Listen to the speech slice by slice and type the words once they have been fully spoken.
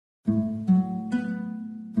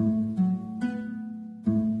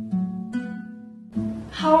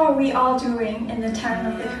How are we all doing in the time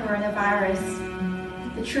of the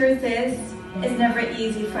coronavirus? The truth is, it's never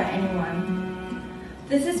easy for anyone.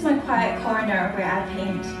 This is my quiet corner where I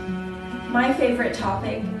paint. My favorite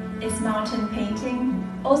topic is mountain painting,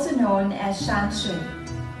 also known as shanshui.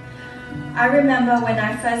 I remember when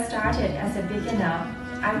I first started as a beginner,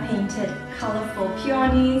 I painted colorful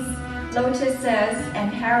peonies, lotuses,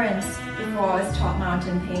 and herons before I was taught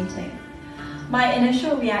mountain painting. My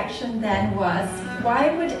initial reaction then was,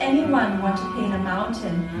 why would anyone want to paint a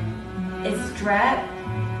mountain? It's drab,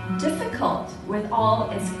 difficult with all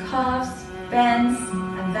its curves, bends,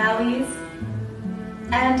 and valleys,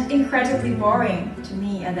 and incredibly boring to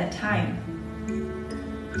me at that time.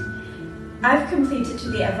 I've completed to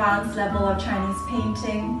the advanced level of Chinese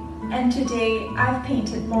painting, and today I've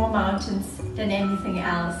painted more mountains than anything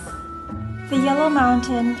else. The Yellow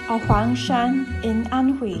Mountain or Huangshan in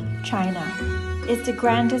Anhui, China, is the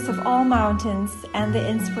grandest of all mountains and the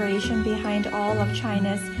inspiration behind all of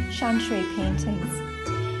China's shanshui paintings.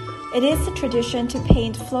 It is the tradition to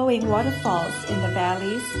paint flowing waterfalls in the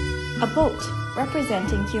valleys, a boat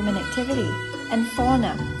representing human activity, and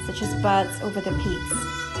fauna such as birds over the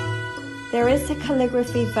peaks. There is a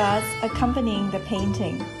calligraphy verse accompanying the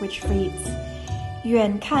painting, which reads,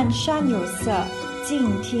 远看山有色，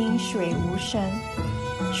近听水无声，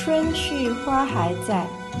春去花还在，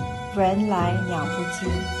人来鸟不惊.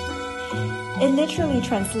 It literally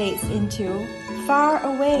translates into, far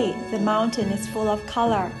away the mountain is full of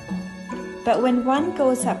color, but when one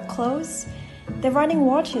goes up close, the running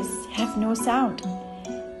waters have no sound.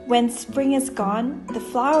 When spring is gone, the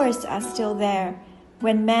flowers are still there.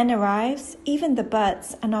 When man arrives, even the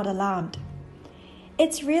birds are not alarmed.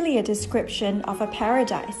 It's really a description of a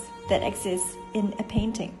paradise that exists in a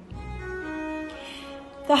painting.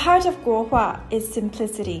 The heart of Guohua is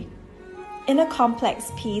simplicity. In a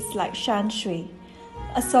complex piece like shanshui,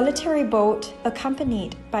 a solitary boat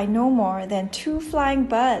accompanied by no more than 2 flying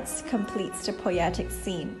birds completes the poetic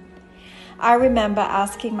scene. I remember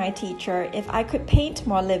asking my teacher if I could paint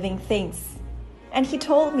more living things, and he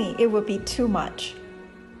told me it would be too much.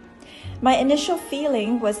 My initial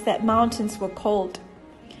feeling was that mountains were cold.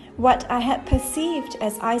 What I had perceived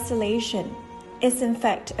as isolation is in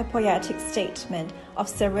fact a poetic statement of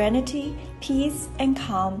serenity, peace, and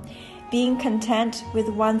calm, being content with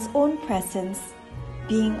one's own presence,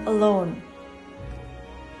 being alone.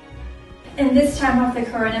 In this time of the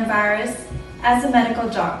coronavirus, as a medical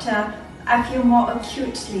doctor, I feel more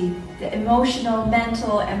acutely the emotional,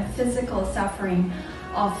 mental, and physical suffering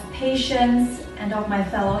of patients and of my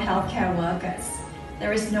fellow healthcare workers.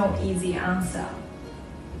 There is no easy answer.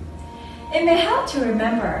 It may help to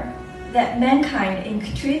remember that mankind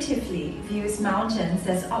intuitively views mountains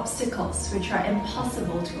as obstacles which are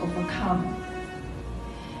impossible to overcome.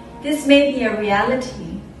 This may be a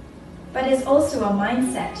reality, but it's also a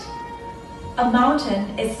mindset. A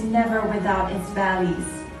mountain is never without its valleys,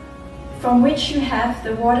 from which you have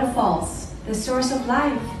the waterfalls, the source of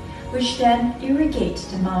life, which then irrigate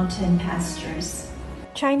the mountain pastures.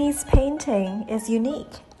 Chinese painting is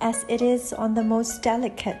unique as it is on the most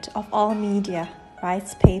delicate of all media,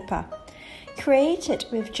 rice paper, created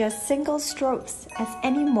with just single strokes, as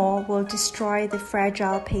any more will destroy the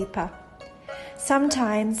fragile paper.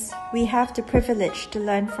 Sometimes we have the privilege to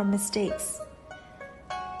learn from mistakes,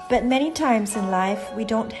 but many times in life we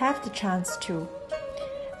don't have the chance to.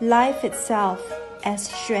 Life itself, as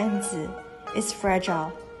Xuanzi, is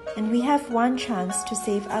fragile, and we have one chance to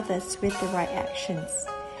save others with the right actions.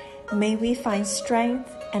 May we find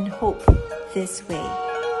strength and hope this way.